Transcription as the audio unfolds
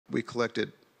We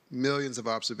collected millions of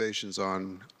observations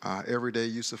on everyday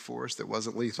use of force that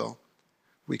wasn't lethal.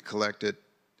 We collected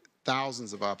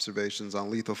thousands of observations on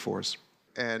lethal force.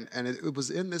 And it was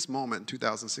in this moment in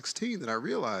 2016 that I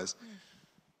realized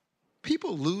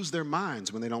people lose their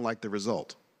minds when they don't like the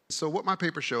result. So what my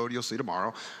paper showed, you'll see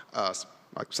tomorrow,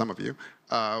 like some of you,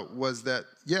 was that,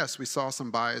 yes, we saw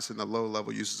some bias in the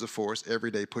low-level uses of force,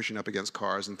 every day pushing up against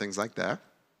cars and things like that.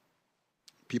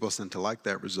 People tend to like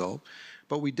that result.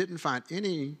 But we didn't find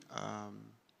any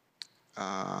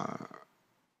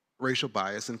racial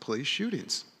bias in police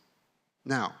shootings.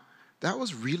 Now, that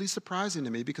was really surprising to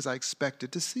me because I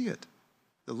expected to see it.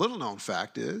 The little-known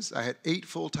fact is I had 8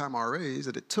 full-time RAs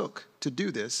that it took to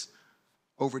do this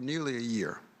over nearly a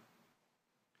year.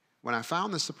 When I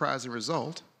found this surprising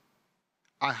result,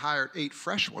 I hired 8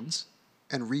 fresh ones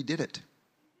and redid it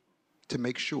to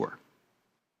make sure.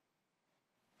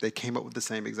 They came up with the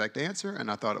same exact answer, and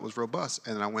I thought it was robust.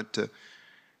 And then I went to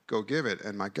go give it,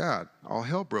 and my God, all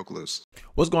hell broke loose.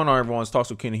 What's going on, everyone? It's Talks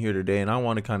with Kenny here today, and I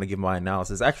want to kind of give my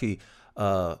analysis. Actually,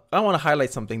 I want to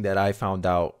highlight something that I found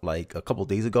out like a couple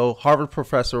days ago. Harvard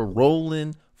professor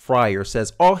Roland Fryer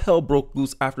says all hell broke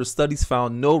loose after studies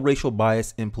found no racial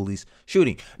bias in police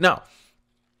shooting. Now,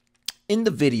 in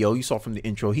the video you saw from the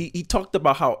intro, he talked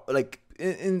about how, like,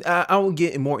 and I will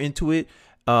get more into it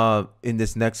in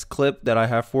this next clip that I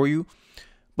have for you.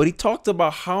 But he talked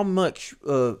about how much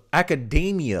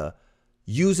academia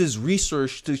uses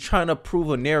research to try to prove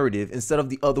a narrative instead of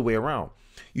the other way around.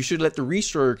 You should let the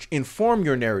research inform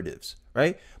your narratives,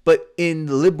 right? But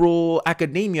in liberal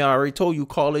academia, I already told you,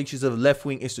 college is a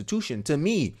left-wing institution. To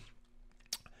me,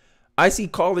 I see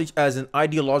college as an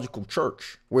ideological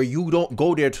church where you don't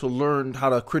go there to learn how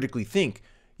to critically think.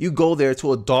 You go there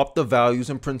to adopt the values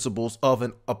and principles of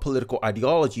a political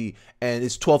ideology, and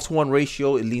it's 12-to-1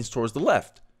 ratio. It leans towards the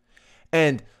left.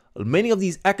 And many of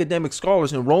these academic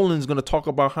scholars, and Roland's going to talk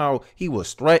about how he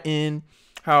was threatened,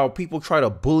 how people try to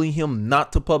bully him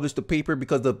not to publish the paper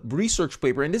because the research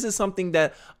paper, and this is something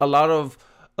that a lot of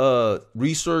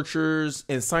researchers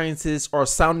and scientists are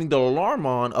sounding the alarm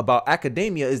on about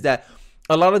academia, is that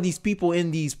a lot of these people in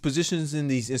these positions in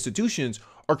these institutions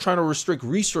are trying to restrict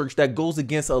research that goes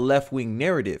against a left-wing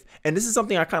narrative. And this is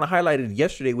something I kind of highlighted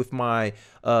yesterday with my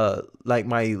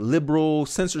my liberal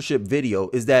censorship video,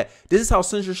 is that this is how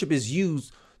censorship is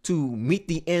used to meet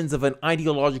the ends of an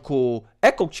ideological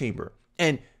echo chamber.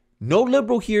 And no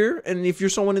liberal here, and if you're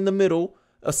someone in the middle,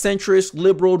 a centrist,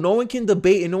 liberal, no one can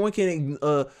debate and no one can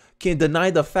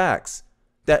deny the facts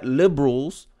that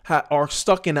liberals are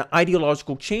stuck in an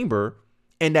ideological chamber,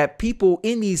 and that people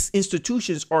in these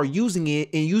institutions are using it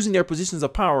and using their positions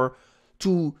of power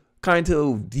to kind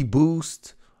of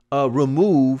deboost,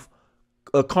 remove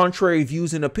contrary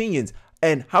views and opinions.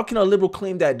 And how can a liberal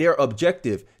claim that they're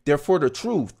objective, they're for the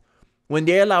truth, when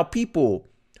they allow people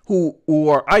who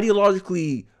are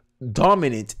ideologically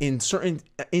dominant in certain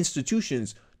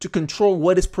institutions to control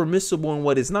what is permissible and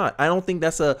what is not? I don't think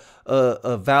that's a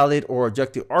valid or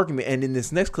objective argument. And in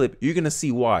this next clip, you're going to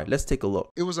see why. Let's take a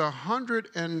look. It was a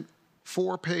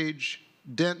 104-page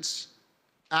dense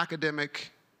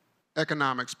academic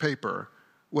economics paper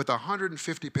with a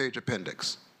 150-page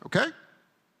appendix, okay?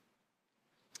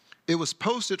 It was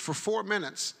posted for 4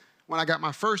 minutes when I got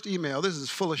my first email. This is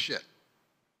full of shit.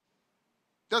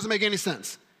 Doesn't make any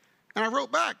sense. And I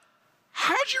wrote back,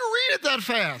 how'd you read it that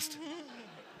fast?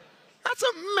 That's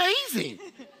amazing.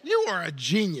 You are a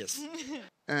genius.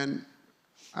 And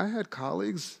I had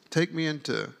colleagues take me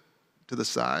to the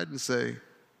side and say,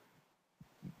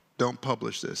 don't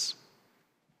publish this.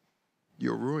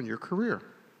 You'll ruin your career.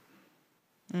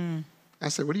 I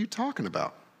said, what are you talking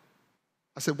about?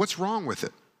 I said, what's wrong with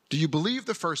it? Do you believe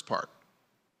the first part?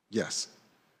 Yes.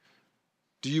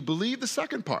 Do you believe the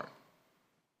second part?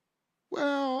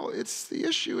 Well, the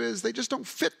issue is they just don't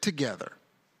fit together.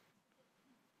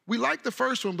 We like the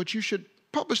first one, but you should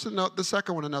publish the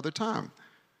second one another time.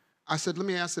 I said, let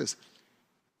me ask this.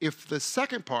 If the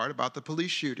second part about the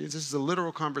police shootings, this is a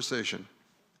literal conversation.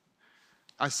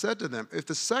 I said to them, if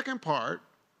the second part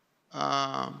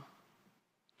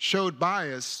showed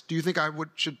bias, do you think I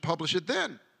should publish it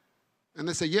then? And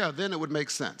they said, yeah, then it would make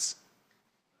sense.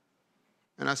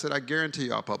 And I said, I guarantee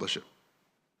you I'll publish it.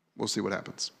 We'll see what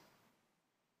happens.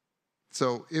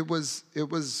 So it was,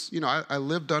 you know, I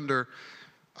lived under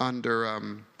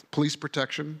police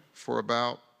protection for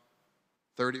about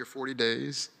 30 or 40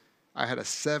 days. I had a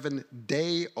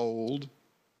 7-day-old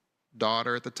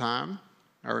daughter at the time.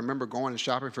 I remember going and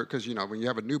shopping for it because, you know, when you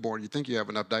have a newborn, you think you have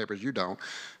enough diapers, you don't.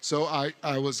 So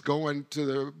I was going to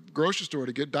the grocery store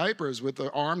to get diapers with an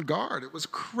armed guard. It was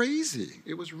crazy.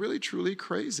 It was really, truly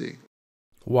crazy.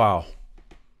 Wow.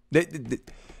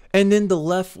 And then the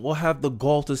left will have the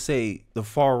gall to say the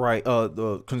far right,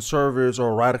 the conservatives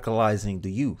are radicalizing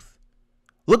the youth.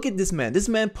 Look at this man. This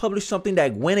man published something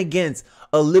that went against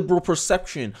a liberal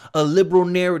perception, a liberal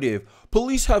narrative.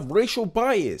 Police have racial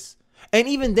bias. And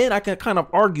even then I can kind of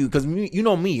argue, because you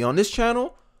know me on this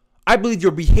channel, I believe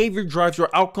your behavior drives your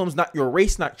outcomes, not your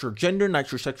race, not your gender,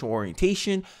 not your sexual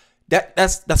orientation.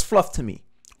 That's fluff to me.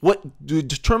 What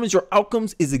determines your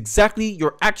outcomes is exactly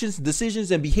your actions, decisions,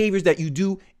 and behaviors that you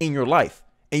do in your life.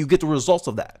 And you get the results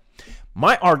of that.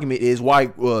 My argument is why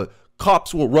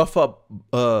cops will rough up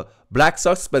black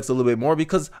suspects a little bit more,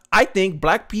 because I think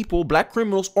black people, black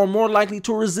criminals, are more likely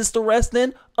to resist arrest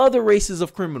than other races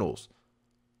of criminals.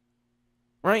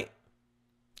 Right?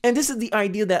 And this is the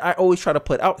idea that I always try to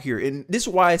put out here. And this is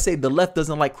why I say the left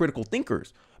doesn't like critical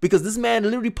thinkers, because this man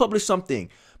literally published something.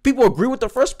 People agree with the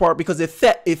first part because it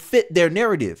fit their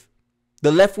narrative,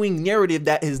 the left-wing narrative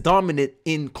that is dominant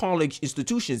in college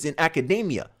institutions, in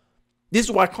academia. This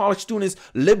is why college students,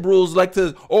 liberals like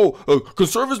to,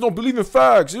 conservatives don't believe in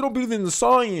facts. They don't believe in the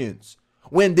science.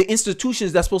 When the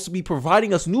institutions that's supposed to be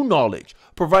providing us new knowledge,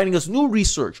 providing us new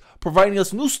research, providing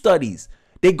us new studies,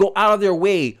 they go out of their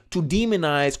way to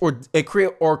demonize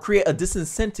or create a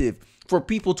disincentive for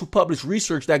people to publish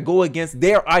research that go against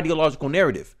their ideological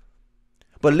narrative.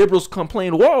 But liberals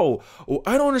complain, whoa,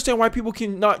 I don't understand why people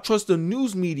cannot trust the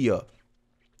news media.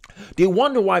 They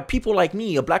wonder why people like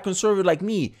me, a black conservative like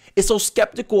me, is so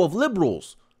skeptical of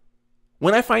liberals.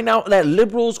 When I find out that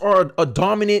liberals are a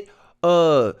dominant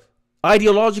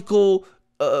ideological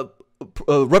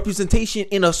representation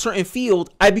in a certain field,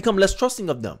 I become less trusting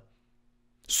of them.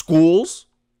 Schools,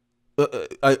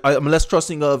 I'm less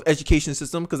trusting of education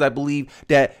system, because I believe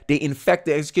that they infect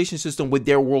the education system with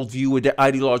their worldview, with their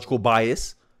ideological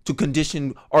bias, to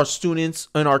condition our students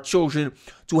and our children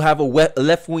to have a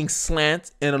left-wing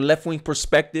slant and a left-wing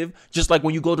perspective. Just like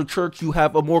when you go to church, you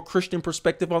have a more Christian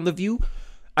perspective on the view.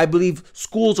 I believe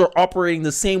schools are operating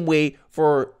the same way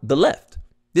for the left.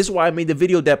 This is why I made the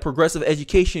video that progressive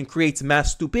education creates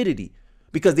mass stupidity,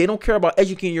 because they don't care about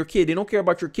educating your kid. They don't care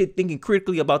about your kid thinking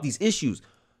critically about these issues.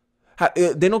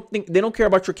 They don't care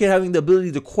about your kid having the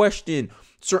ability to question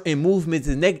certain movements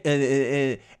and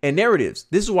narratives.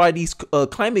 This is why these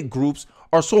climate groups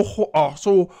are so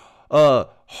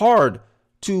hard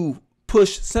to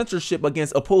push censorship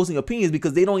against opposing opinions,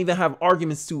 because they don't even have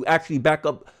arguments to actually back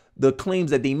up the claims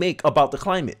that they make about the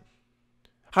climate.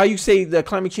 How you say that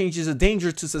climate change is a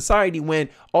danger to society when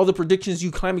all the predictions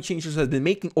you climate changers have been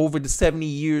making over the 70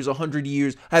 years, 100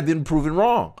 years have been proven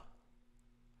wrong?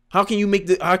 How can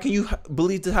you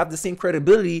believe to have the same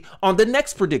credibility on the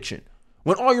next prediction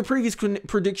when all your previous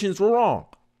predictions were wrong?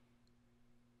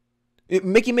 It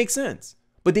makes sense.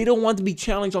 But they don't want to be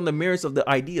challenged on the merits of the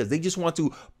ideas. They just want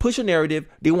to push a narrative.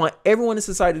 They want everyone in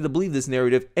society to believe this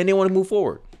narrative, and they want to move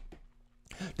forward.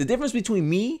 The difference between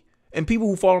me and people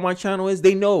who follow my channel is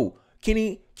they know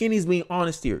Kenny's being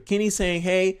honest here. Kenny's saying,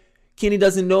 hey, Kenny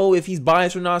doesn't know if he's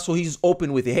biased or not, so he's just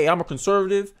open with it. Hey, I'm a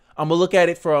conservative. I'm going to look at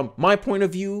it from my point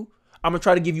of view. I'm going to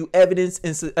try to give you evidence,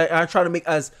 and I try to make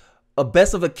as a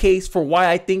best of a case for why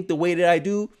I think the way that I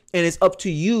do. And it's up to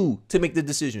you to make the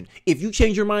decision. If you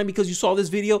change your mind because you saw this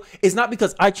video, it's not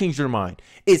because I changed your mind.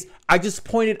 I just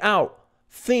pointed out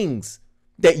things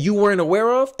that you weren't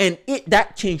aware of, and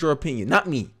that changed your opinion, not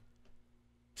me.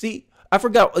 See, I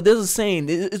forgot. There's a saying.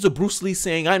 It's a Bruce Lee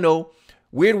saying. I know.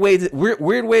 Weird way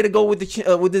to go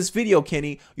with this video,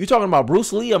 Kenny. You're talking about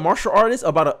Bruce Lee, a martial artist,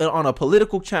 on a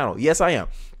political channel. Yes, I am.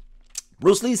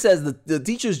 Bruce Lee says the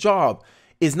teacher's job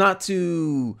is not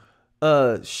to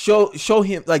show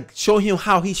him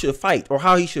how he should fight or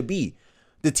how he should be.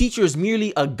 The teacher is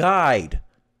merely a guide,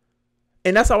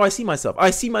 and that's how I see myself.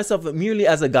 I see myself merely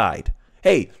as a guide.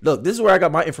 Hey, look, this is where I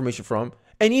got my information from.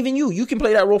 And even you can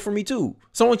play that role for me too.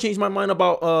 Someone changed my mind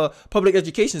about public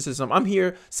education system. I'm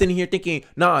sitting here thinking,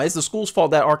 nah, it's the school's fault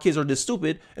that our kids are this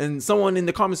stupid. And someone in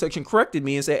the comment section corrected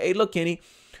me and said, hey, look, Kenny,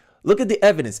 look at the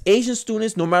evidence. Asian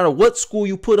students, no matter what school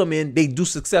you put them in, they do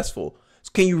successful.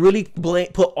 So can you really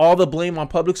put all the blame on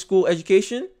public school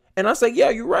education? And I said,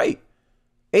 yeah, you're right.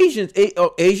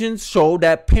 Asians show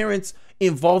that parents'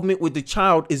 involvement with the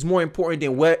child is more important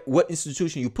than what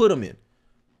institution you put them in.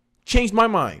 Changed my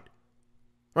mind.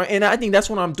 Right. And I think that's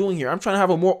what I'm doing here. I'm trying to have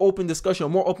a more open discussion, a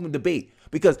more open debate,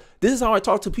 because this is how I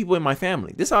talk to people in my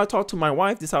family. This is how I talk to my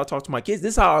wife. This is how I talk to my kids.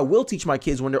 This is how I will teach my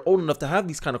kids when they're old enough to have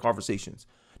these kind of conversations,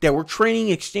 that we're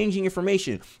training, exchanging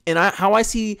information. And how I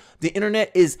see the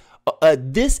internet is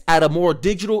this at a more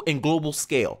digital and global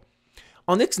scale.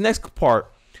 On this next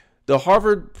part, the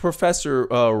Harvard professor,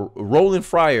 Roland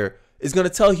Fryer, is going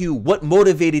to tell you what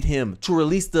motivated him to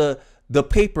release the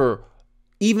paper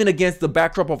even against the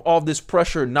backdrop of all this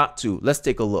pressure not to? Let's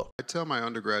take a look. I tell my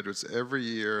undergraduates every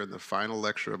year in the final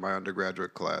lecture of my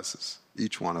undergraduate classes,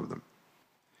 each one of them,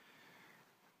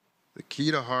 the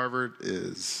key to Harvard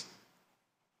is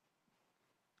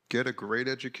get a great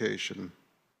education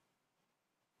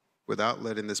without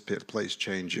letting this place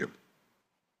change you.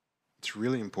 It's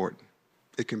really important.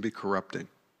 It can be corrupting.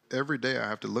 Every day I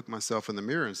have to look myself in the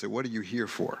mirror and say, what are you here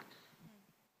for?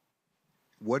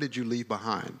 What did you leave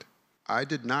behind? I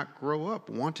did not grow up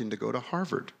wanting to go to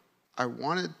Harvard. I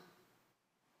wanted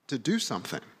to do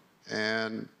something.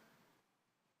 And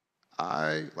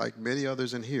I, like many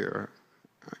others in here,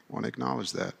 I want to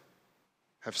acknowledge that,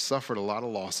 have suffered a lot of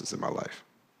losses in my life.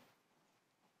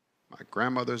 My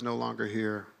grandmother's no longer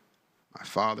here. My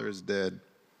father is dead.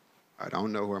 I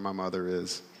don't know where my mother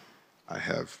is.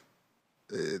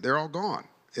 They're all gone.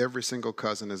 Every single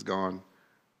cousin is gone.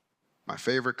 My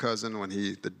favorite cousin,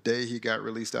 the day he got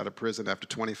released out of prison after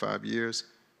 25 years,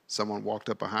 someone walked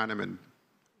up behind him and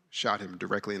shot him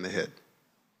directly in the head.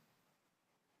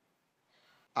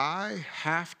 I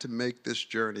have to make this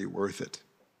journey worth it.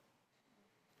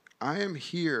 I am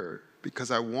here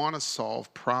because I want to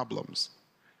solve problems.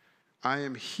 I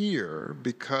am here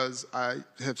because I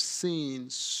have seen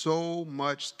so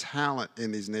much talent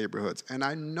in these neighborhoods, and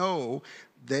I know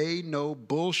they know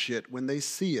bullshit when they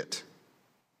see it.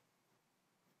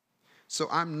 So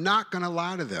I'm not going to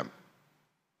lie to them.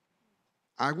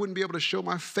 I wouldn't be able to show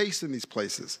my face in these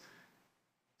places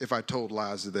if I told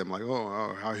lies to them, like,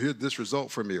 oh, I heard this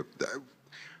result from you.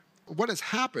 What has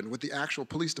happened with the actual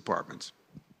police departments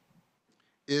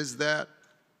is that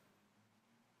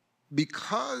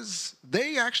because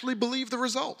they actually believe the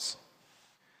results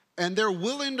and they're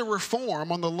willing to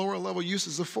reform on the lower level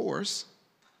uses of force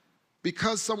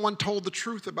because someone told the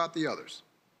truth about the others.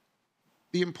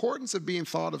 The importance of being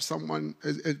thought of someone,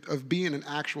 of being an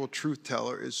actual truth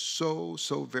teller is so,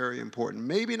 so very important.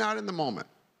 Maybe not in the moment.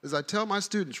 As I tell my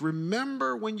students,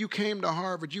 remember when you came to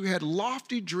Harvard, you had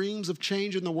lofty dreams of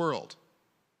changing the world.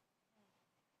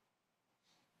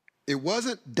 It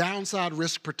wasn't downside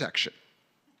risk protection.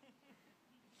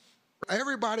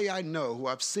 Everybody I know who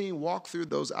I've seen walk through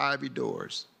those ivy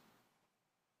doors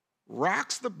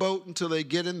rocks the boat until they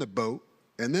get in the boat,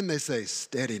 and then they say,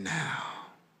 steady now.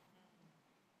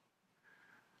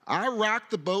 I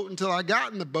rocked the boat until I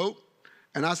got in the boat,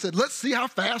 and I said, let's see how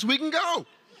fast we can go.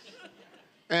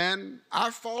 And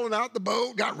I've fallen out the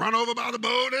boat, got run over by the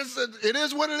boat. It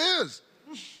is what it is.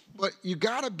 But you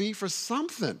got to be for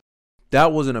something.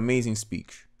 That was an amazing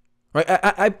speech. Right?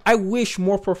 I wish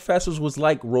more professors was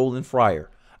like Roland Fryer.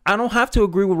 I don't have to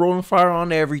agree with Roland Fryer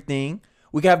on everything.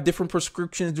 We have different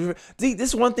prescriptions. See, this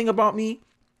is one thing about me.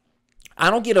 I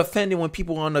don't get offended when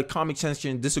people on the comic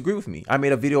section disagree with me. I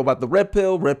made a video about the red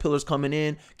pill. Red pillers coming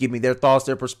in, give me their thoughts,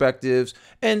 their perspectives.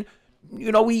 And,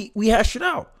 you know, we hash it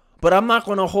out. But I'm not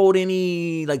going to hold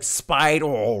any like spite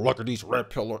or, oh, look at these red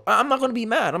pillars. I'm not going to be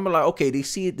mad. I'm like, okay, they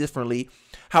see it differently.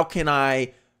 How can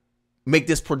I make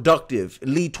this productive,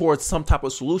 lead towards some type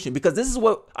of solution? Because this is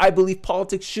what I believe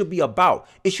politics should be about.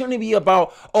 It shouldn't be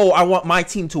about, oh, I want my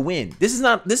team to win. This is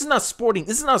not sporting.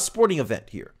 This is not a sporting event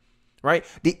here, right?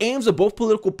 The aims of both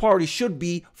political parties should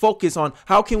be focused on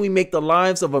how can we make the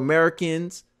lives of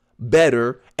Americans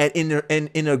better and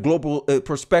in a global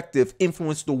perspective,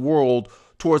 influence the world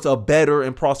towards a better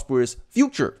and prosperous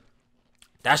future.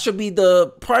 That should be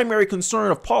the primary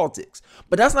concern of politics.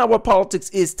 But that's not what politics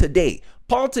is today.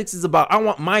 Politics is about, I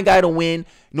want my guy to win,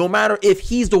 no matter if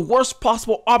he's the worst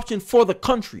possible option for the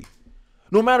country.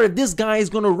 No matter if this guy is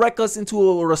going to wreck us into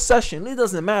a recession. It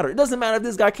doesn't matter. It doesn't matter if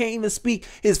this guy can't even speak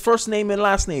his first name and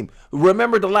last name.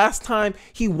 Remember the last time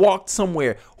he walked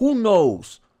somewhere. Who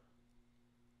knows?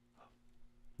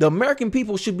 The American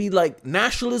people should be like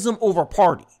nationalism over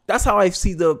party. That's how I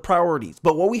see the priorities.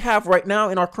 But what we have right now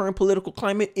in our current political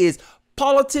climate is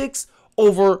politics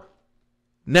over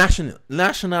nationalism.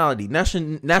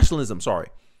 Sorry.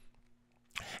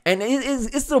 And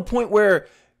it's to the point where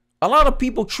a lot of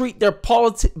people treat their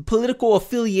political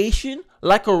affiliation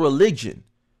like a religion.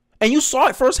 And you saw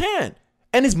it firsthand.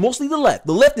 And it's mostly the left.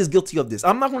 The left is guilty of this.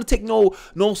 I'm not going to take no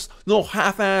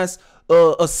half-ass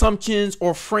assumptions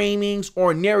or framings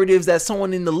or narratives that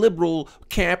someone in the liberal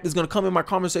camp is going to come in my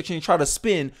comment section and try to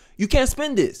spin. You can't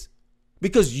spin this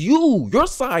because your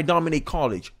side dominates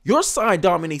college. Your side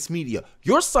dominates media.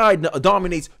 Your side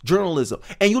dominates journalism.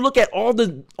 And you look at all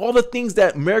the things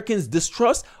that Americans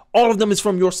distrust. All of them is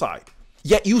from your side.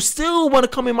 Yet you still want to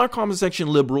come in my comment section,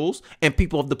 liberals and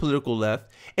people of the political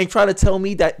left, and try to tell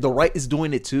me that the right is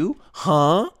doing it too?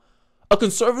 Huh? A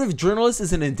conservative journalist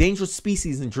is an endangered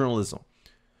species in journalism.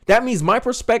 That means my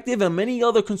perspective and many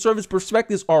other conservative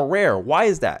perspectives are rare. Why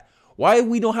is that? Why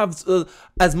we don't have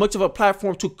as much of a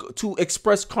platform to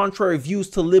express contrary views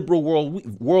to liberal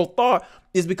world thought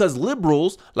is because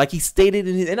liberals, like he stated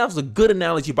in his, and that was a good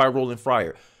analogy by Roland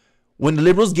Fryer. When the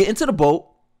liberals get into the boat,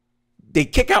 they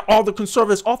kick out all the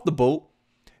conservatives off the boat,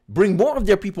 bring more of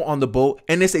their people on the boat,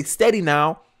 and they say, steady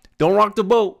now, don't rock the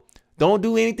boat. Don't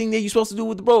do anything that you're supposed to do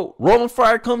with the boat. Roland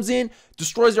Fryer comes in,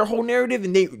 destroys their whole narrative,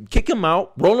 and they kick him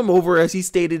out, roll him over, as he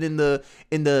stated in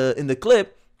the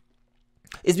clip.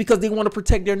 It's because they want to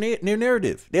protect their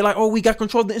narrative. They're like, oh, we got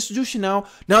control of the institution now.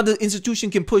 Now the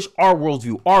institution can push our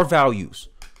worldview, our values.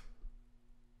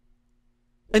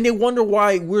 And they wonder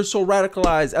why we're so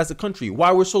radicalized as a country,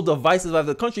 why we're so divisive as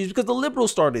a country. It's because the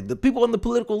liberals started, the people on the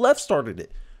political left started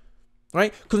it.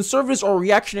 Right? Conservatives are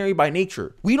reactionary by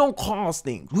nature. We don't cause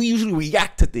things. We usually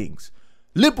react to things.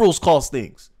 Liberals cause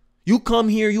things. You come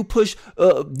here, you push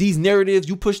these narratives,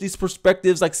 you push these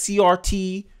perspectives like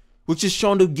CRT, which is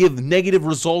shown to give negative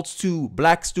results to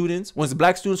black students. Once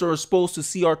black students are exposed to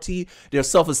CRT, their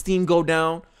self-esteem go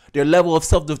down, their level of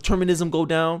self-determinism go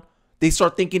down. They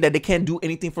start thinking that they can't do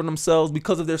anything for themselves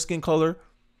because of their skin color.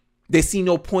 They see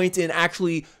no point in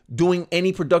actually doing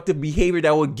any productive behavior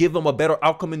that would give them a better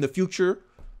outcome in the future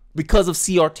because of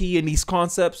CRT and these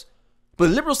concepts. But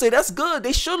liberals say that's good.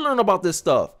 They should learn about this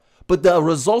stuff. But the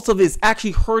results of it is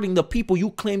actually hurting the people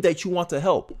you claim that you want to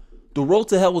help. The road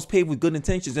to hell was paved with good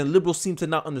intentions, and liberals seem to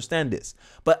not understand this.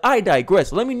 But I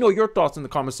digress. Let me know your thoughts in the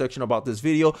comment section about this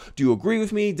video. Do you agree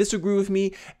with me? Disagree with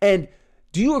me? And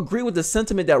do you agree with the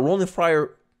sentiment that Roland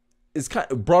Fryer is kind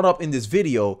of brought up in this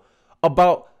video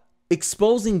about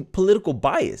exposing political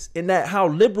bias, and that how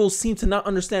liberals seem to not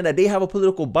understand that they have a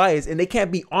political bias and they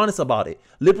can't be honest about it?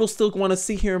 Liberals still want to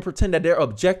sit here and pretend that they're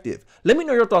objective. Let me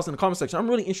know your thoughts in the comment section. I'm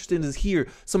really interested in to hear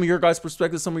some of your guys'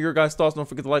 perspectives, some of your guys' thoughts. Don't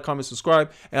forget to like, comment,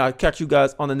 subscribe, and I'll catch you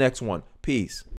guys on the next one. Peace.